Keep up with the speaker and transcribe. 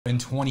In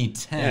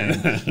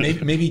 2010,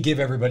 maybe give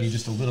everybody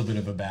just a little bit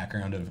of a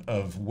background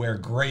of where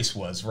Grace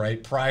was,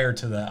 right, prior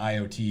to the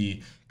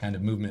IoT kind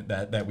of movement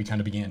that we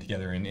kind of began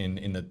together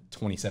in the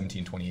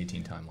 2017,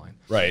 2018 timeline.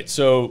 Right.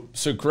 So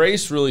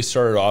Grace really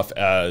started off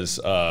as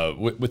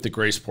with the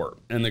GracePort,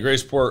 and the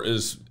GracePort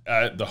is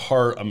at the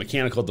heart a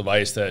mechanical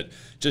device that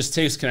just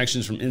takes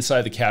connections from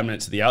inside the cabinet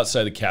to the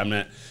outside the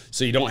cabinet,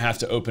 so you don't have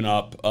to open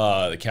up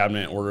the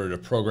cabinet in order to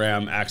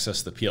program,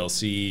 access the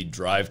PLC,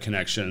 drive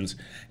connections,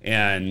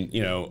 and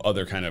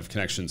other kind of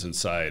connections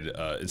inside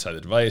the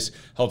device.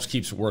 Helps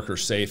keeps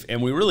workers safe,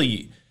 and we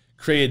really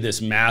created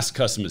this mass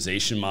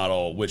customization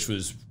model, which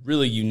was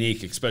really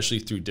unique, especially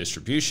through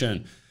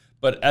distribution.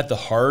 But at the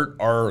heart,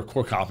 our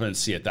core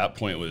competency at that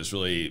point was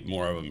really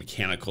more of a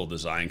mechanical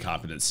design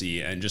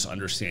competency and just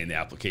understanding the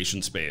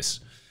application space.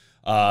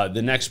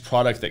 The next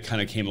product that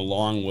kind of came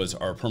along was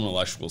our permanent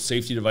electrical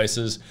safety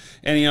devices.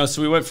 And,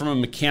 so we went from a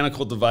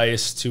mechanical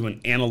device to an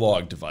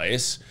analog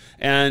device.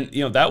 And,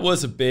 that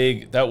was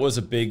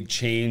a big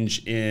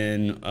change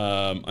in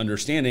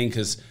understanding,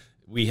 because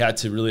we had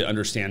to really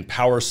understand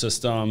power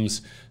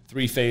systems,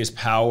 three-phase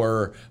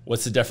power,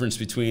 what's the difference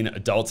between a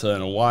delta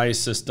and a Y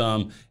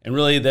system, and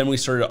really then we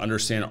started to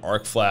understand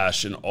arc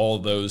flash and all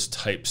those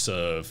types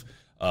of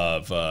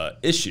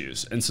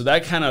issues. And so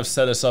that kind of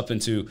set us up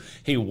into,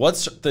 hey,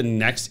 what's the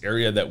next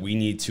area that we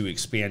need to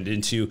expand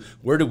into?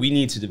 Where do we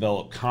need to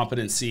develop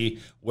competency?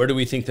 Where do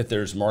we think that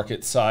there's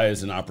market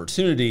size and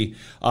opportunity?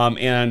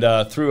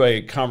 Through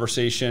a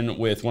conversation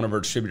with one of our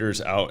distributors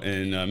out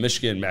in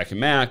Michigan, Mac and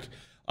Mac,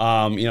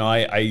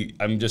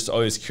 I'm just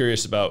always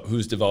curious about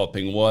who's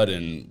developing what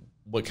and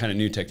what kind of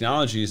new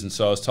technologies. And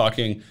so I was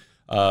talking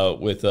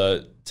with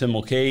Tim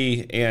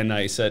Mulcahy, and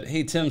I said,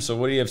 hey, Tim, so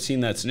what do you have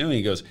seen that's new? And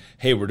he goes,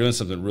 hey, we're doing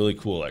something really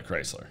cool at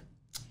Chrysler.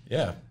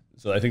 Yeah.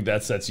 So I think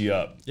that sets you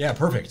up. Yeah,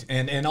 perfect.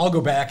 And I'll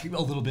go back a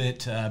little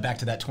bit, back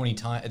to that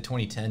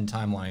 2010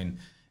 timeline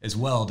as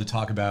well, to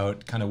talk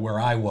about kind of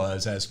where I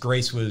was as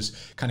Grace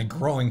was kind of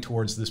growing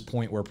towards this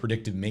point where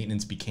predictive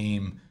maintenance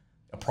became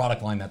a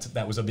product line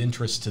that was of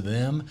interest to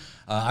them.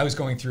 I was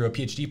going through a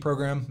PhD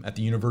program at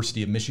the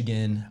University of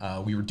Michigan.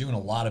 We were doing a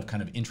lot of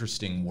kind of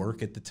interesting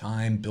work at the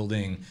time,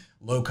 building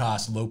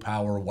low-cost,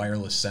 low-power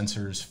wireless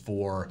sensors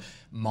for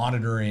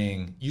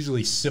monitoring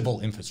usually civil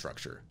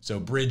infrastructure. So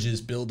bridges,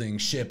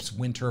 buildings, ships,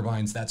 wind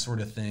turbines, that sort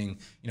of thing.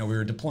 We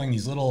were deploying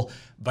these little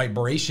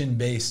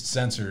vibration-based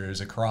sensors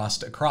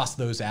across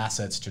those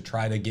assets to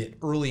try to get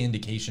early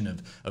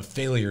indication of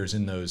failures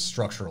in those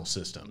structural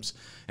systems.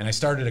 And I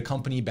started a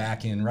company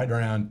back in right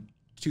around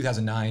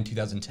 2009,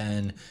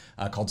 2010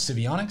 called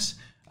Sivionics.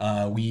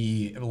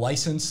 We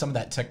licensed some of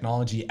that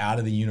technology out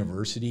of the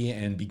university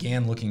and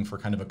began looking for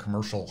kind of a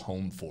commercial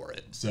home for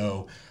it.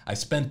 So I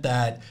spent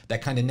that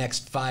kind of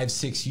next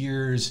 5-6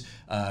 years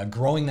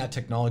growing that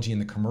technology in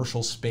the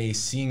commercial space,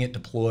 seeing it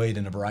deployed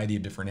in a variety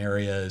of different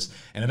areas,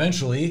 and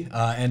eventually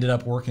ended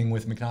up working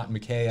with McNaught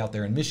and McKay out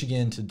there in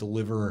Michigan to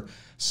deliver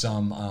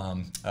some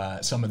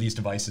of these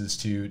devices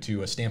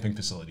to a stamping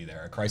facility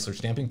there, a Chrysler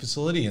stamping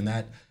facility, and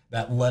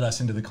that led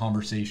us into the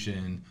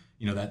conversation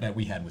that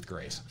we had with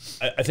Grace.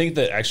 I think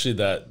that actually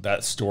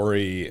that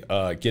story,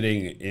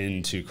 getting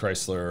into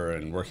Chrysler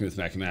and working with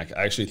Mac and Mac,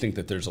 I actually think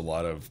that there's a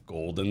lot of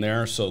gold in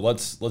there. So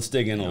let's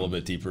dig in a little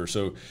bit deeper.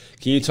 So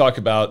can you talk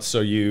about, so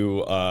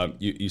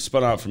you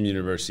spun out from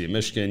University of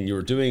Michigan, you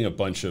were doing a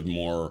bunch of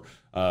more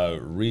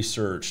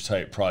research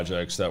type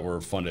projects that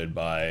were funded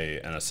by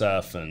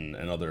NSF and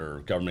other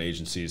government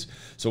agencies.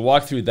 So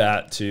walk through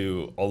that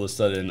to all of a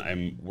sudden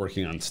I'm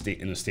working on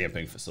in a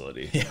stamping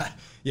facility.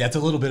 Yeah, it's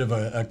a little bit of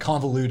a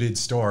convoluted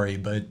story,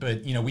 but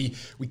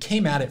we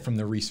came at it from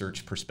the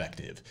research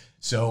perspective.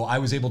 So I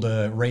was able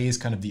to raise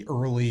kind of the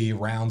early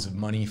rounds of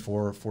money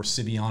for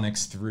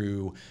Sivionics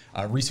through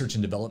research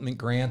and development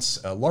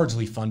grants,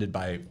 largely funded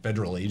by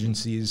federal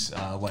agencies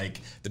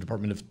like the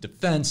Department of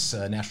Defense,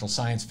 National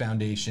Science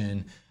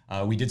Foundation.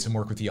 We did some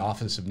work with the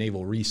Office of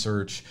Naval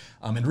Research,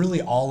 and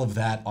really all of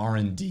that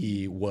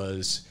R&D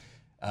was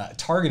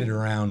targeted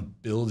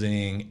around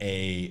building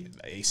a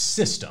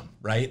system,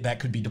 right,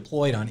 that could be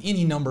deployed on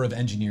any number of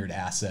engineered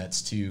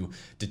assets to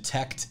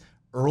detect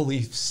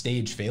early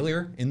stage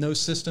failure in those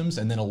systems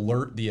and then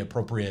alert the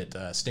appropriate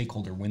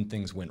stakeholder when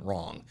things went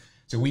wrong.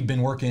 So we'd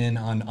been working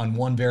on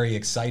one very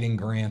exciting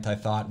grant, I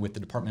thought, with the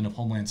Department of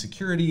Homeland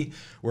Security,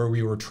 where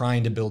we were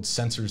trying to build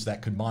sensors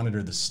that could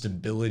monitor the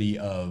stability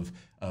of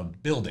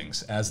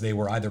buildings as they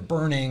were either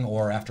burning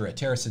or after a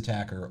terrorist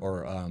attack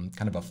or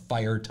kind of a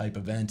fire type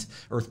event,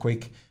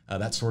 earthquake,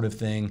 that sort of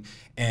thing.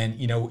 And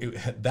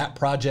that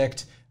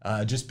project,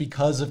 just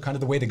because of kind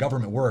of the way the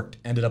government worked,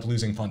 ended up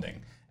losing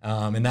funding.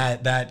 And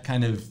that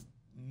kind of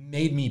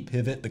made me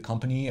pivot the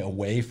company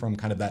away from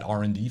kind of that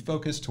R&D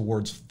focus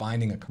towards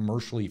finding a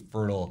commercially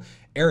fertile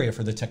area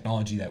for the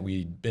technology that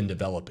we'd been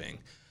developing.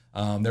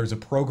 There's a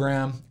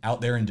program out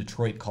there in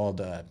Detroit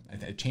called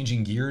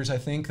Changing Gears, I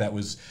think, that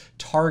was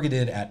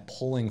targeted at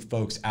pulling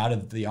folks out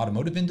of the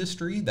automotive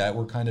industry that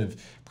were kind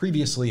of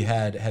previously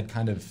had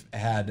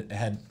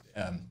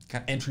kind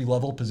of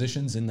entry-level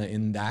positions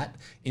in that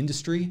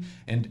industry,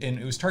 and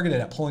it was targeted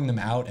at pulling them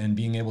out and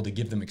being able to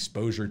give them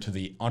exposure to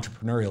the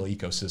entrepreneurial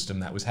ecosystem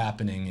that was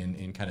happening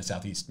in kind of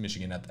Southeast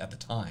Michigan at the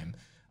time.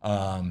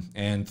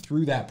 And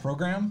through that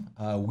program,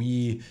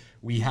 we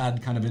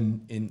had kind of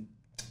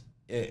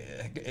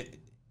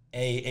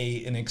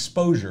an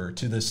exposure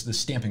to this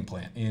stamping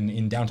plant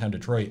in downtown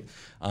Detroit.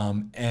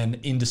 And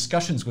in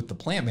discussions with the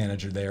plant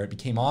manager there, it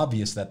became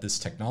obvious that this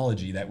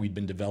technology that we'd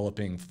been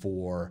developing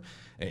for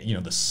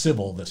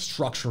the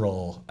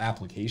structural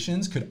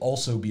applications could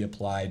also be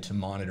applied to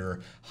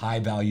monitor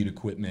high-valued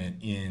equipment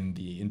in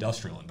the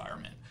industrial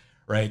environment.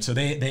 Right, so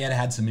they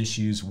had some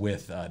issues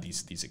with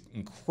these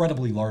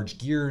incredibly large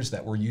gears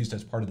that were used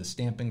as part of the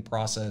stamping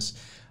process.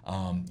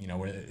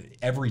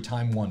 Every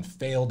time one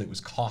failed, it was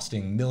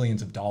costing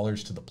millions of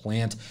dollars to the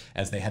plant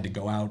as they had to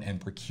go out and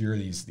procure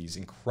these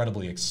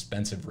incredibly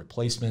expensive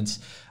replacements.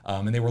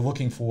 And they were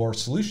looking for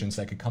solutions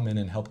that could come in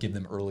and help give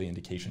them early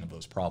indication of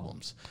those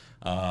problems.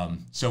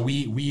 So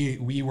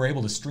we were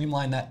able to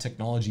streamline that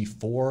technology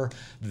for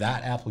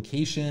that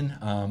application.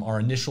 Our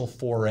initial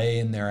foray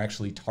in there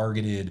actually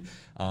targeted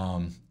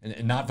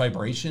not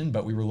vibration,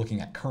 but we were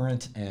looking at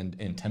current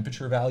and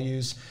temperature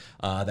values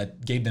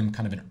that gave them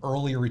kind of an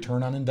earlier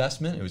return on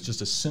investment. It was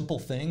just a simple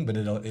thing, but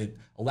it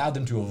allowed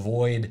them to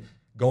avoid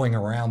going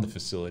around the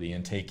facility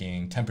and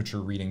taking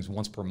temperature readings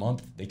once per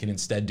month. They could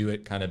instead do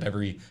it kind of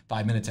every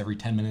 5 minutes, every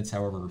 10 minutes,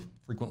 however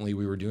frequently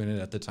we were doing it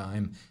at the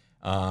time.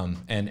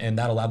 And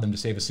that allowed them to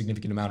save a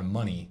significant amount of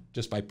money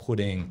just by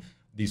putting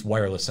these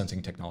wireless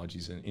sensing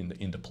technologies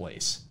into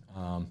place.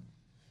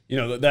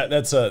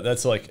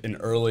 That's like an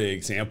early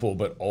example,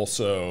 but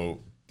also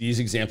these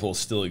examples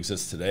still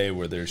exist today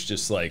where there's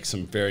just like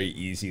some very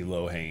easy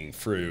low-hanging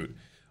fruit.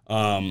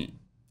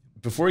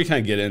 Before we kind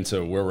of get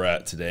into where we're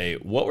at today,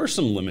 what were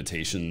some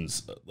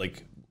limitations,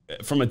 like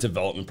from a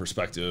development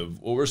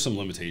perspective, what were some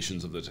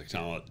limitations of the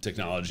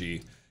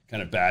technology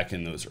kind of back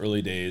in those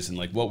early days, and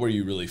like what were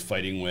you really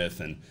fighting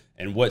with,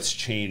 and what's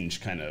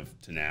changed kind of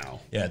to now?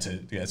 Yeah,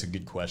 it's a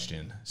good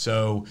question.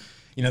 So,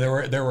 there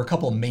were a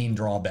couple of main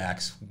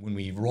drawbacks when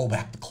we roll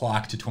back the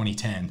clock to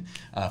 2010,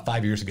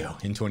 5 years ago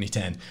in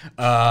 2010.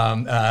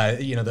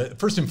 The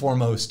first and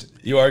foremost,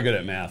 you are good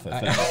at math, I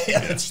think.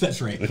 Yeah,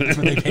 that's right. That's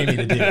what they pay me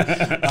to do.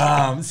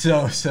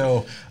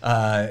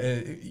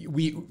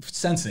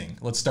 Sensing.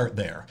 Let's start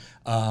there.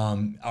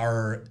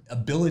 Our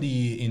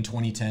ability in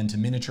 2010 to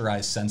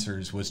miniaturize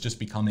sensors was just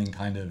becoming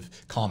kind of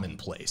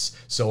commonplace.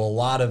 So a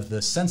lot of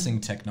the sensing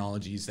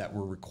technologies that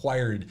were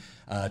required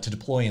to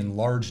deploy in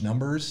large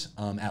numbers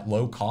at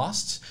low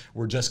costs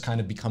were just kind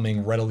of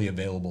becoming readily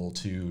available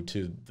to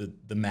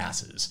the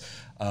masses.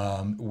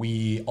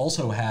 We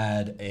also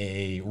had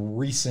a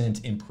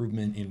recent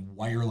improvement in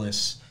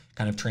wireless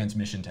kind of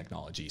transmission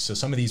technology. So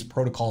some of these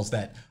protocols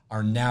that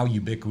are now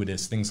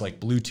ubiquitous, things like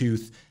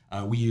Bluetooth,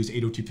 we use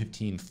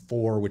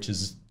 802.15.4, which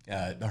is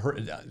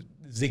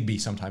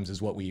Zigbee sometimes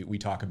is what we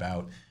talk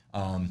about.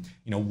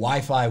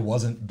 Wi-Fi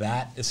wasn't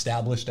that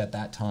established at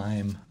that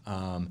time.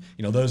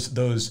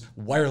 Those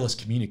wireless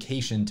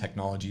communication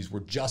technologies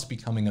were just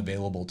becoming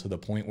available to the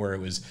point where it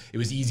was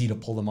easy to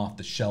pull them off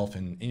the shelf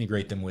and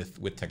integrate them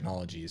with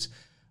technologies.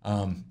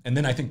 And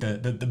then I think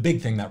the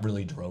big thing that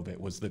really drove it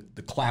was the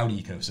cloud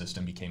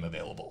ecosystem became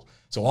available.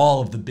 So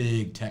all of the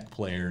big tech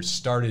players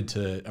started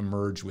to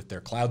emerge with their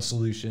cloud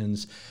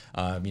solutions.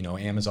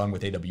 Amazon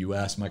with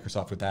AWS,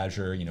 Microsoft with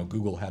Azure.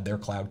 Google had their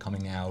cloud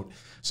coming out.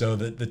 So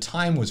the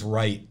time was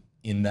right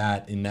in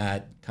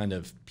that kind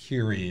of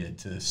period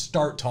to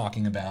start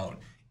talking about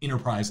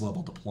enterprise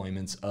level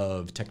deployments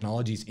of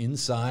technologies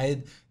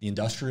inside the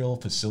industrial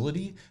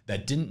facility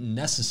that didn't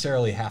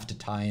necessarily have to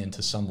tie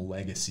into some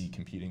legacy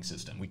computing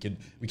system. We could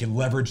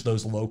leverage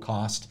those low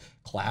cost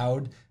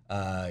cloud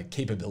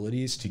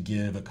capabilities to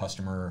give a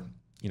customer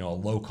a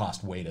low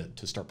cost way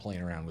to start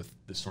playing around with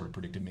this sort of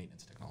predictive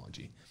maintenance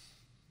technology.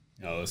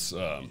 No,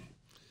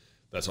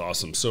 that's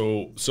awesome.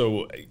 So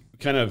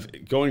kind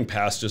of going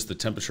past just the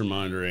temperature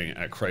monitoring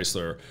at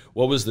Chrysler,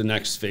 what was the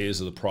next phase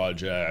of the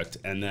project?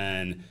 And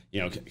then,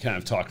 kind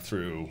of talk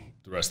through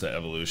the rest of the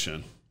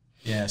evolution.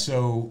 Yeah,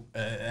 so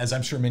as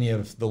I'm sure many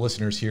of the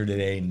listeners here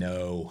today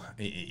know,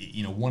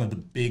 one of the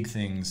big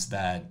things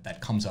that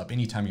comes up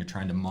anytime you're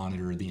trying to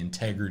monitor the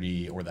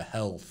integrity or the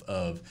health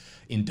of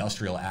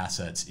industrial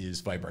assets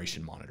is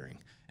vibration monitoring.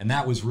 And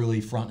that was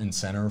really front and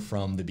center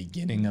from the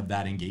beginning of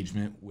that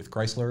engagement with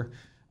Chrysler.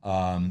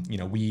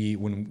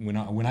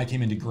 When I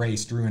came into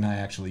Grace, Drew and I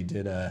actually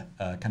did a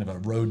kind of a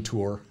road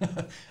tour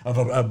of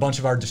a bunch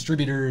of our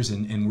distributors,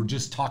 and we're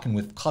just talking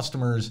with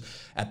customers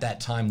at that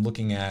time,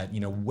 looking at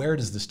where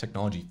does this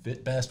technology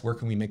fit best, where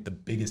can we make the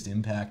biggest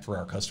impact for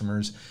our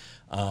customers,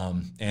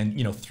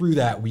 and through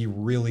that we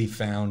really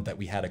found that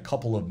we had a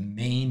couple of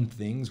main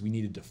things we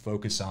needed to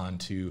focus on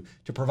to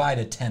provide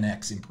a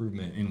 10x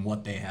improvement in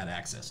what they had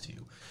access to.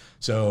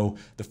 So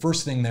the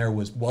first thing there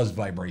was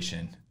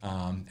vibration,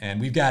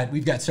 and we've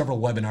got several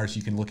webinars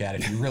you can look at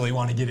if you really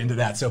want to get into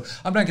that. So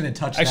I'm not going to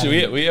touch.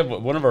 Actually, we have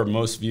one of our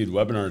most viewed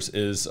webinars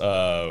is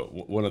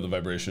one of the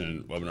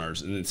vibration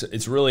webinars, and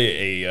it's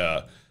really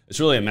it's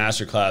really a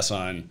masterclass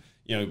on,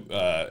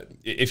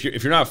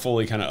 if you're not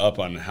fully kind of up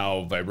on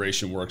how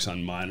vibration works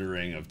on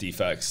monitoring of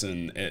defects,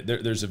 and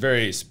there's a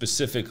very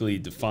specifically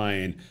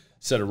defined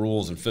set of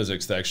rules and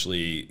physics that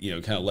actually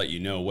kind of let you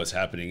know what's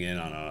happening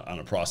on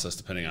a process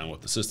depending on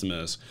what the system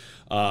is.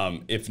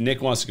 If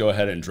Nick wants to go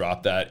ahead and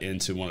drop that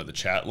into one of the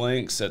chat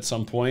links at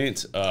some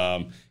point,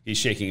 he's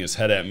shaking his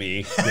head at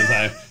me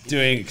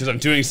because I'm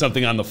doing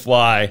something on the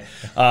fly.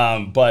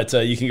 But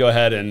you can go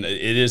ahead, and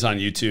it is on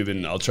YouTube,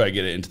 and I'll try to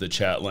get it into the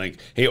chat link.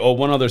 Hey,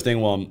 one other thing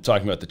while I'm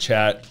talking about the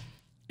chat.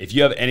 If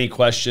you have any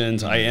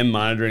questions, I am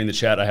monitoring the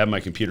chat. I have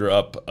my computer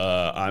up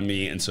on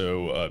me, and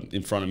so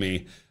in front of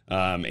me.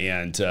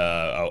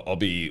 I'll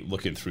be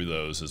looking through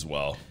those as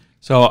well.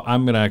 So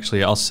I'm going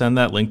to I'll send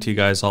that link to you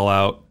guys all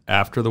out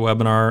after the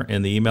webinar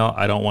in the email.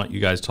 I don't want you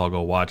guys to all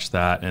go watch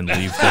that and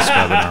leave this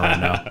webinar right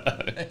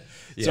now.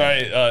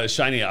 Sorry,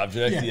 shiny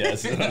object. Yeah.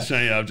 Yes,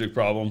 shiny object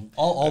problem.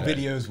 All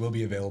videos will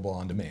be available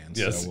on demand,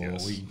 yes, so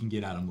we can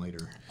get at them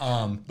later.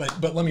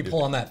 But let me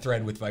pull on that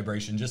thread with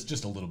vibration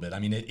just a little bit. I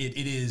mean, it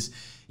is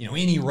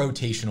any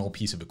rotational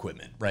piece of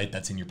equipment, right?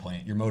 That's in your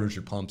plant, your motors,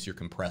 your pumps, your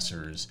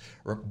compressors.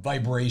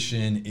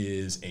 Vibration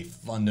is a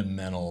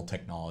fundamental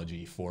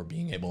technology for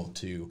being able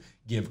to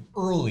give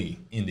early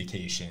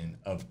indication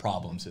of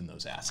problems in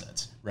those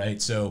assets,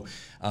 right? So,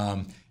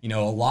 a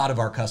lot of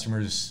our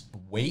customers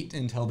wait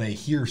until they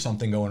hear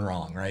something going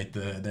wrong, right?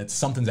 That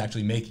something's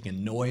actually making a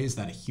noise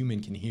that a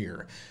human can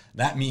hear.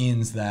 That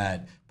means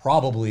that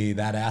probably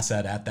that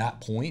asset at that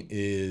point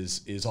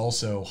is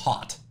also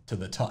hot to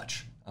the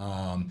touch.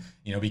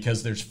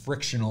 Because there's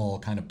frictional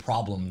kind of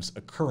problems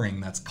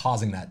occurring that's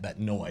causing that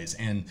noise.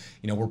 And,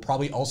 we're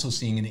probably also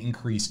seeing an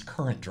increased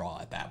current draw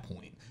at that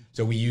point.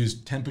 So we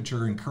use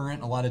temperature and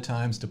current a lot of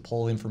times to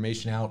pull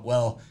information out.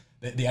 Well,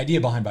 the idea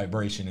behind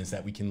vibration is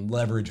that we can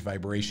leverage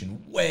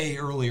vibration way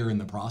earlier in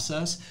the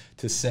process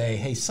to say,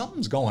 hey,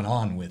 something's going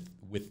on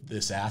with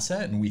this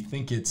asset, and we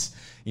think it's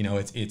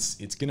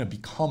going to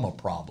become a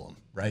problem,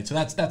 right? So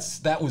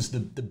that was the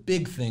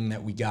big thing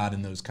that we got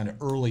in those kind of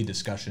early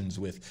discussions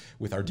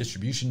with our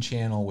distribution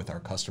channel, with our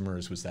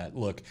customers, was that,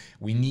 look,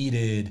 they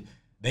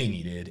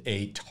needed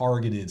a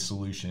targeted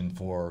solution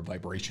for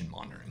vibration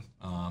monitoring,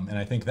 and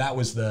I think that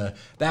was the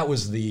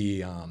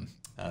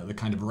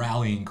kind of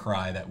rallying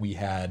cry that we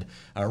had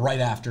right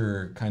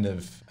after kind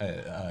of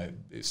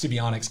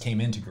Sibionics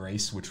came into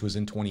Grace, which was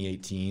in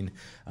 2018.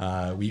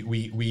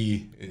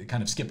 We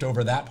kind of skipped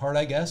over that part,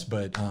 I guess,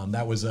 but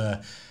that was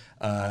a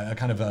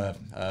kind of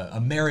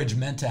a marriage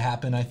meant to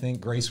happen. I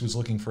think Grace was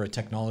looking for a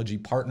technology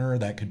partner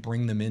that could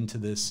bring them into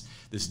this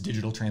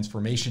digital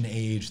transformation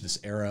age, this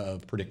era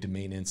of predictive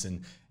maintenance.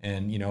 And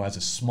as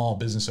a small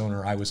business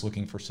owner, I was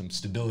looking for some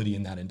stability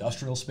in that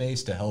industrial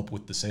space to help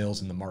with the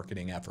sales and the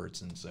marketing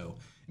efforts. And so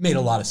it made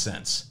a lot of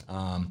sense.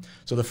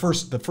 So the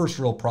first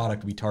real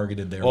product we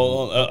targeted there.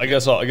 Well, I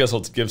guess I'll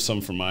give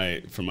some from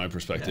my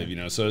perspective.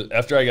 Yeah. So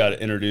after I got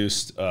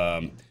introduced,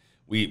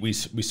 we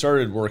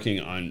started working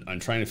on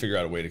trying to figure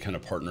out a way to kind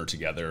of partner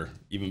together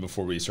even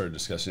before we started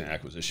discussing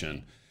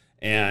acquisition.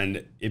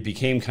 And it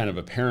became kind of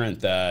apparent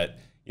that,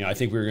 I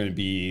think we were going to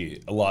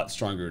be a lot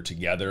stronger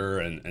together.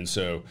 And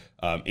so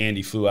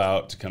Andy flew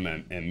out to come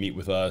and meet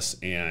with us.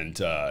 And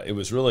it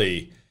was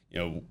really,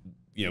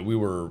 we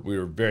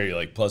were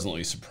very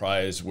pleasantly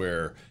surprised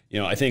where,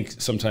 I think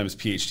sometimes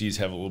PhDs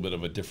have a little bit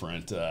of a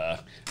different a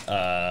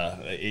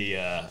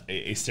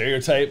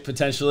stereotype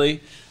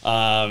potentially,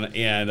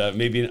 and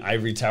maybe an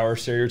ivory tower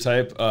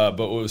stereotype. But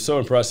what was so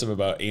impressive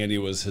about Andy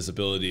was his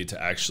ability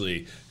to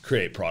actually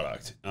create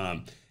product.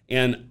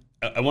 And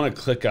I want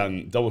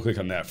to double click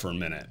on that for a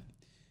minute.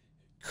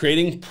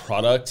 Creating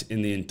product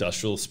in the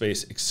industrial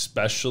space,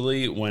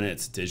 especially when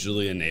it's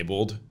digitally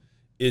enabled,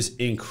 is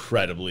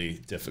incredibly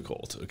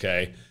difficult.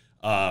 Okay.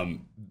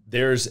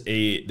 There's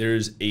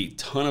a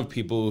ton of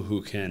people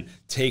who can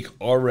take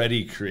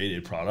already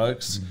created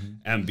products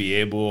and be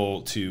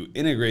able to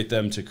integrate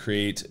them to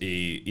create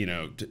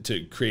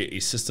to create a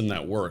system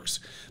that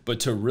works. But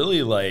to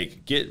really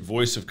get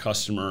voice of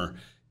customer,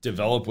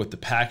 develop what the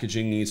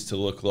packaging needs to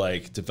look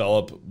like,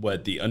 develop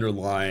what the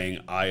underlying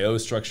IO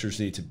structures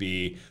need to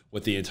be,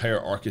 what the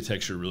entire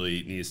architecture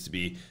really needs to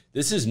be.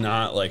 This is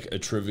not a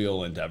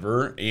trivial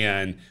endeavor.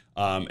 And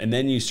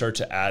then you start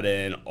to add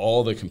in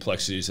all the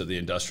complexities of the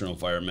industrial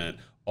environment,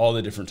 all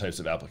the different types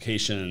of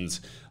applications,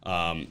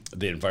 the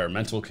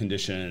environmental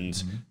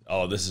conditions.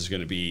 Oh, this is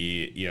going to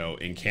be,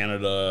 in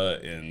Canada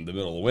in the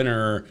middle of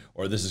winter,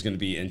 or this is going to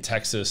be in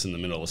Texas in the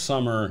middle of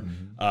summer.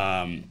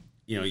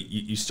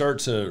 You start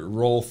to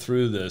roll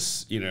through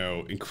this,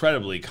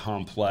 incredibly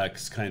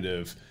complex kind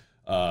of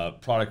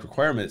product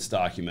requirements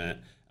document,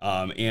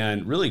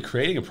 and really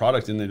creating a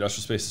product in the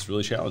industrial space is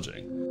really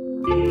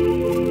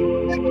challenging.